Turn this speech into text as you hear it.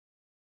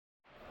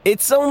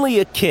It's only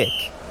a kick,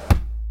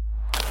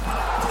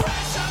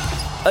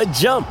 a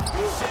jump,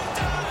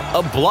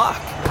 a block.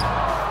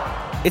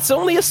 It's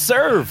only a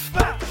serve.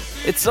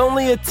 It's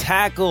only a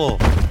tackle,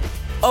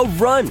 a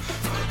run.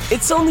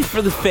 It's only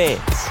for the fans.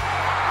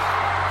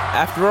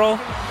 After all,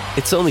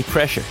 it's only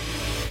pressure.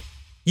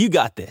 You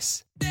got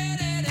this.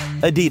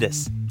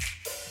 Adidas.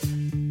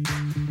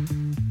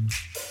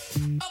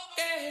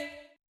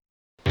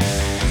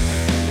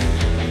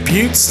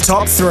 Buttes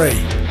Top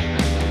 3.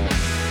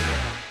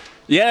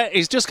 Yeah,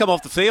 he's just come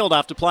off the field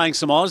after playing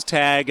some Oz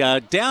tag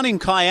down in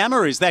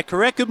Kiama. Is that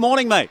correct? Good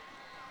morning, mate.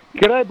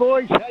 G'day,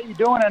 boys. How you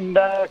doing? And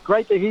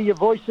great to hear your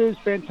voices.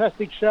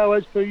 Fantastic show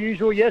as per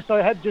usual. Yes,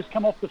 I have just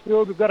come off the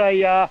field. We've got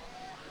a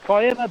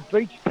Kiama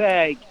beach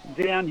tag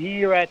down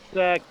here at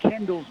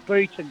Kendall's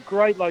Beach, a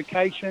great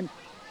location.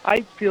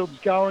 8 fields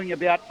going,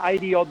 about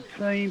 80-odd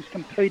teams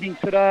competing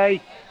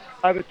today.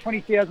 Over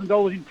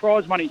 $20,000 in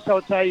prize money. So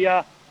it's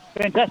a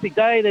fantastic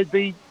day. There'd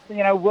be,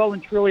 well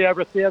and truly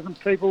over 1,000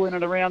 people in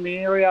and around the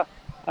area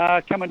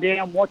coming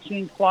down,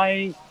 watching,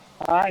 playing,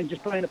 and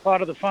just being a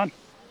part of the fun.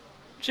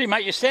 Gee,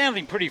 mate, you're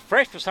sounding pretty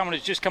fresh for someone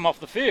who's just come off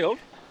the field.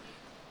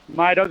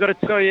 Mate, I've got to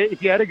tell you,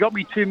 if you had got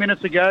me 2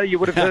 minutes ago, you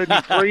would have heard me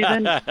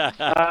breathing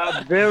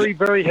very,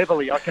 very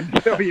heavily, I can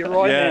tell you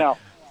now.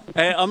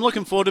 Hey, I'm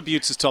looking forward to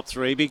Buttes' top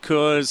 3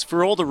 because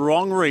for all the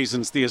wrong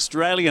reasons the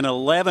Australian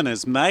 11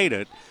 has made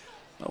it,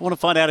 I want to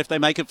find out if they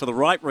make it for the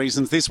right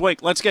reasons this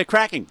week. Let's get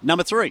cracking.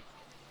 Number 3.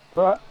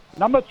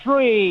 Number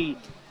 3,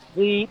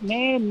 the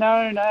man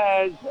known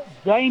as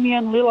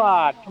Damian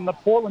Lillard from the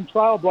Portland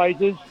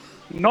Trailblazers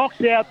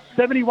knocks out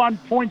 71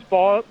 points,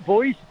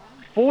 boys.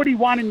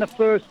 41 in the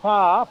first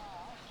half.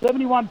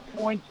 71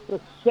 points,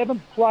 the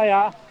 7th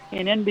player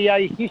in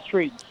NBA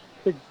history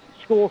to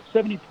score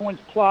 70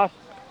 points plus.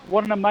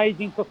 What an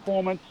amazing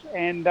performance.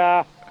 And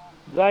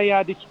they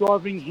are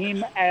describing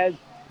him as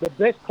the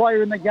best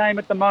player in the game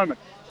at the moment.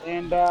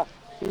 And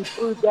he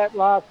proved that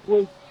last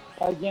week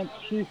against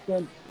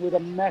Houston with a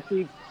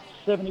massive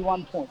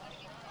 71 points.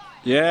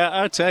 Yeah,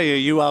 I tell you,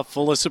 you are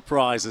full of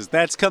surprises.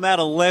 That's come out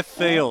of left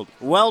field.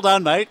 Well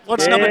done, mate.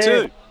 What's number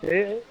 2?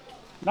 Yeah.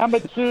 Number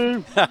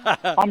 2,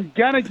 I'm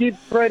going to give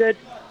credit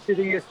to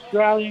the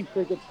Australian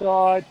cricket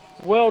side.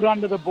 Well done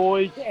to the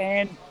boys,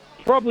 and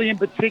probably in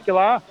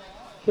particular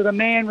to the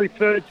man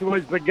referred to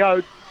as the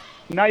GOAT,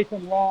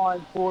 Nathan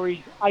Lyon, for his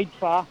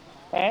 8-fer.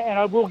 And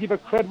I will give a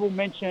credible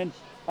mention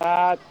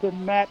to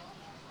Matt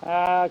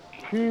how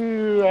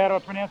do I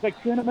pronounce that?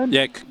 Kuhneman?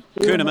 Yeah,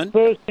 Kuhneman.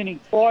 First inning,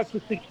 5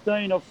 to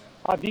 16 of,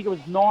 I think it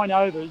was 9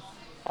 overs.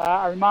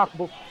 A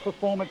remarkable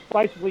performance,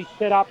 basically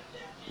set up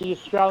the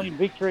Australian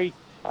victory.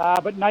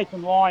 But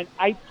Nathan Lyon,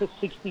 8 to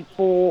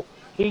 64.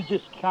 He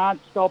just can't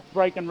stop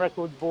breaking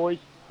records, boys.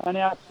 An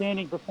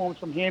outstanding performance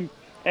from him.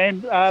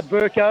 And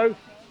Burko,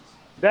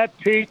 that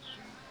pitch,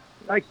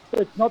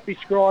 it's not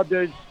described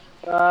as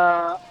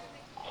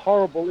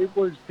horrible. It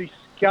was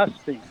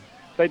disgusting.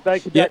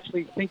 They could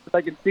actually think that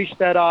they could dish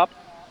that up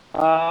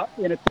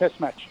in a test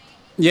match.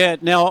 Yeah,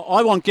 now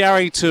I want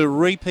Gary to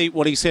repeat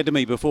what he said to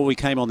me before we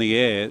came on the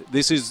air.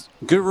 This is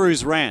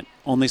Guru's rant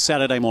on this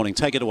Saturday morning.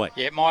 Take it away.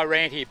 Yeah, my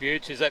rant here,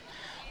 Buttes, is that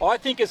I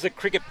think as the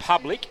cricket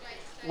public,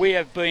 we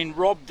have been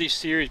robbed this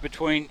series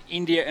between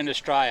India and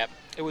Australia.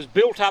 It was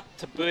built up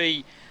to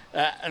be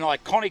an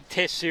iconic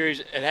test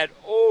series. It had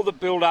all the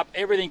build-up,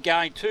 everything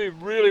going, 2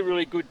 really,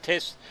 really good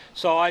test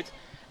sides.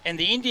 And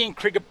the Indian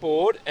Cricket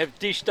Board have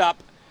dished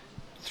up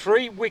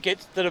 3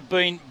 wickets that have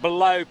been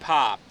below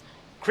par.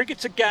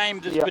 Cricket's a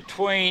game that's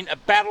a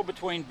battle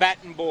between bat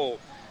and ball.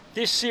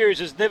 This series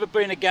has never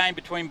been a game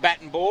between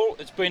bat and ball.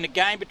 It's been a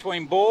game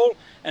between ball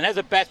and as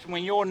a batsman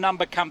when your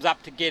number comes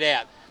up to get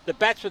out. The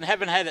batsmen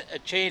haven't had a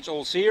chance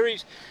all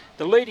series.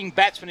 The leading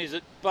batsman is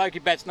a bloke who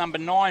bats number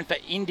 9 for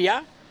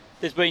India.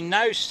 There's been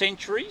no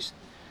centuries.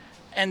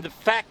 And the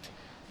fact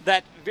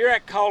that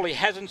Virat Kohli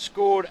hasn't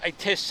scored a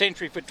test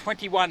century for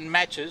 21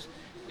 matches,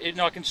 and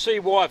I can see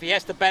why if he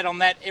has to bat on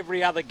that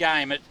every other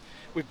game.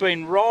 We've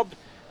been robbed,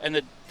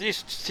 and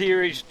this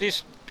series,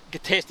 this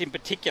test in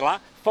particular,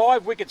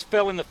 5 wickets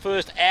fell in the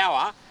first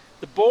hour.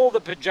 The ball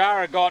that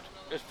Pujara got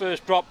at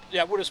first drop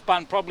would have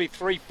spun probably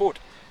 3 foot.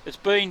 It's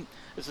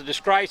a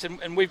disgrace,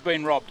 and we've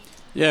been robbed.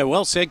 Yeah,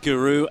 well said,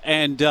 Guru.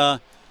 And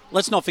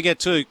let's not forget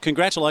too,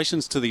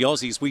 congratulations to the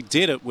Aussies. We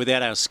did it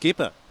without our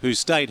skipper, who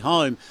stayed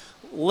home.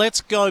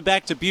 Let's go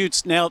back to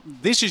Buttes. Now,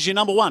 this is your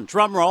number 1,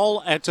 drum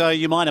roll at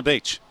Umina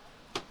Beach.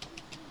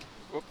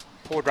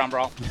 Poor drum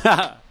roll.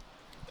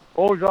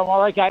 Poor drum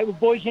roll. Okay, well,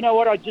 boys, you know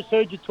what? I just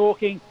heard you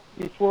talking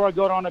before I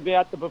got on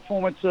about the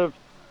performance of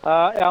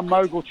our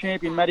mogul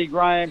champion, Matty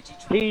Graham.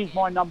 He's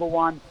my number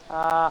 1.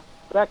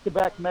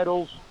 Back-to-back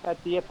medals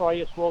at the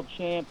FIS World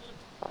Champs.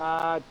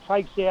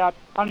 Takes out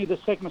only the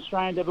second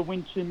Australian to ever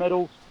win 2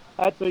 medals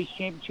at these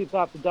championships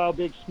after Dale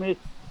Begg-Smith,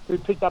 who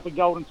picked up a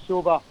gold and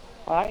silver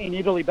in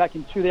Italy back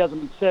in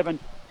 2007.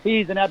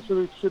 He's an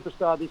absolute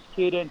superstar, this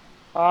kid, and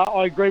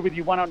I agree with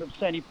you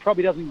 100%. He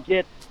probably doesn't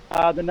get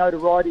the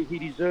notoriety he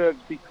deserves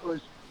because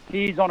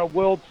he's on a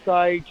world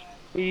stage.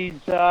 He's,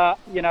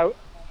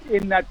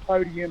 in that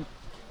podium,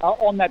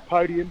 on that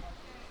podium.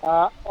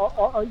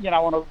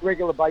 on a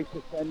regular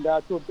basis. And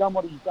to have done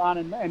what he's done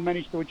and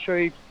managed to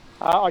achieve,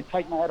 I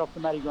take my hat off to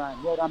Matty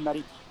Graham. Well done,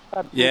 Matty.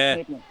 Absolute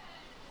champion.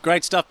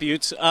 Great stuff,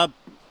 Butts.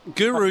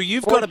 Guru,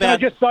 you've got about...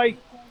 Can I just say,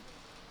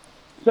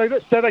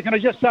 can I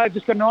just say,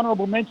 just an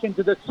honourable mention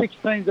to the 6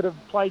 teams that have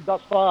played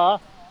thus far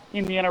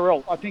in the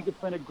NRL. I think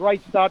it's been a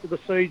great start to the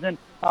season.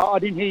 I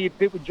didn't hear you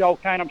bit with Joel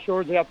Kane. I'm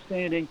sure it's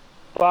outstanding.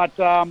 But,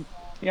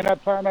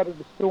 Parramatta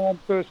the Storm,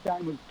 first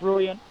game was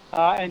brilliant.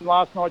 And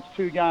last night's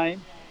 2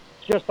 games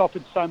just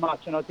offered so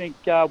much. And I think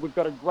we've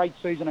got a great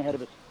season ahead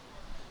of us.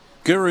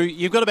 Guru,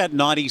 you've got about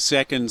 90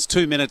 seconds,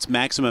 2 minutes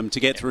maximum to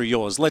get through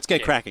yours. Let's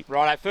get cracking.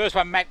 Right, first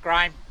one, Matt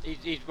Graham.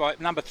 He's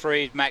number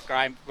 3 is Matt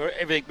Graham.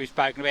 Everything we've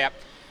spoken about.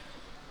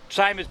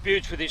 Same as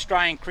Butts with the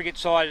Australian cricket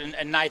side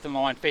and Nathan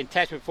Lyon.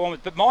 Fantastic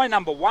performance. But my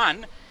number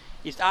 1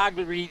 is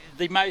arguably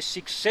the most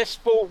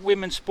successful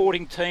women's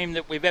sporting team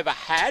that we've ever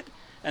had,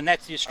 and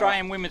that's the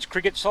Australian women's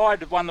cricket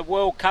side. They've won the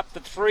World Cup, the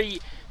three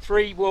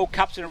World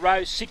Cups in a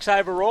row, 6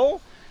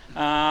 overall.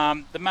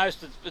 The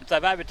most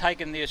they've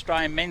overtaken the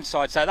Australian men's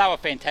side, so they were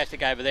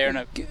fantastic over there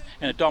in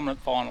a dominant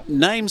final.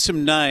 Name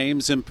some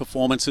names and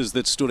performances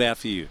that stood out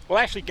for you. Well,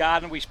 Ashley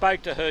Gardner, we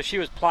spoke to her. She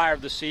was player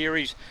of the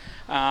series.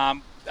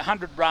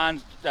 100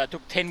 runs,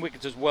 took 10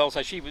 wickets as well,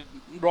 so she was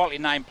rightly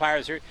named player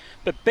of the series.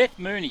 But Beth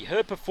Mooney,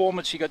 her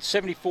performance, she got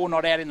 74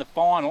 not out in the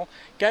final.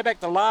 Go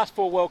back the last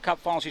 4 World Cup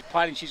finals she's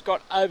played in, she's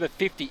got over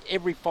 50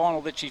 every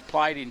final that she's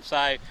played in.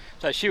 So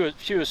she was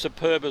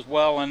superb as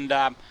well. And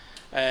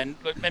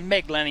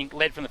Meg Lanning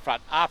led from the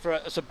front. After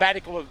a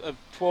sabbatical of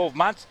 12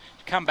 months,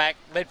 she come back,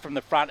 led from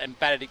the front and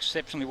batted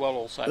exceptionally well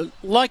also.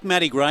 Like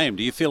Matty Graham,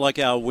 do you feel like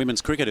our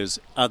women's cricketers,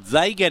 are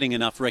they getting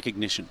enough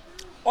recognition?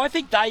 I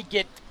think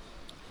the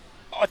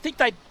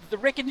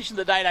recognition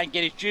that they don't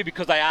get is due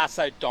because they are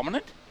so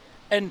dominant.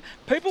 And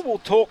people will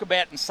talk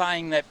about and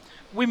saying that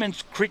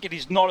women's cricket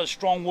is not as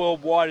strong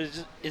worldwide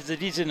as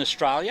it is in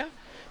Australia.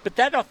 But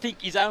that, I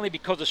think, is only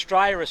because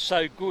Australia is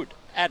so good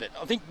at it.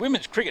 I think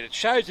women's cricket, it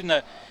shows in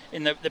the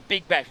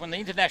Big Bash, when the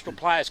international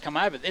players come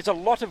over, there's a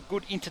lot of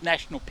good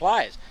international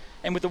players.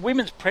 And with the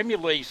Women's Premier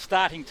League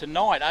starting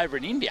tonight over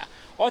in India,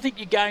 I think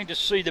you're going to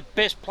see the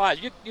best players.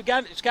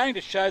 It's going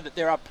to show that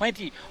there are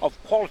plenty of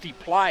quality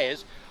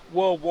players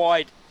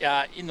worldwide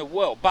in the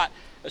world. But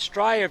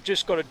Australia have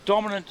just got a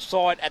dominant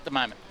side at the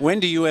moment. When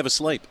do you ever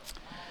sleep?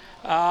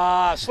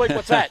 Sleep,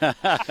 what's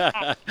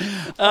that?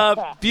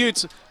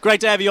 Butts,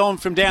 great to have you on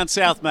from down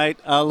south, mate.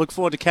 Look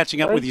forward to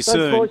catching up with you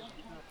soon.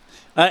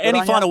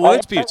 Any final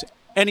words, Butts?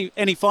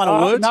 Any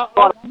final words?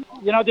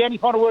 No, the only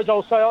final words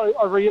I'll say,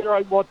 I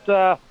reiterate what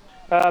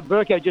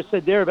Burko just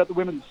said there about the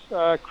women's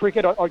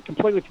cricket. I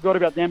completely forgot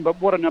about them,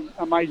 but what an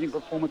amazing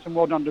performance, and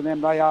well done to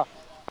them. They are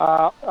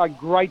a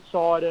great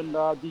side and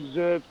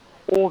deserve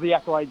all the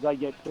accolades they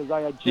get because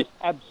they are just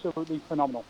absolutely phenomenal.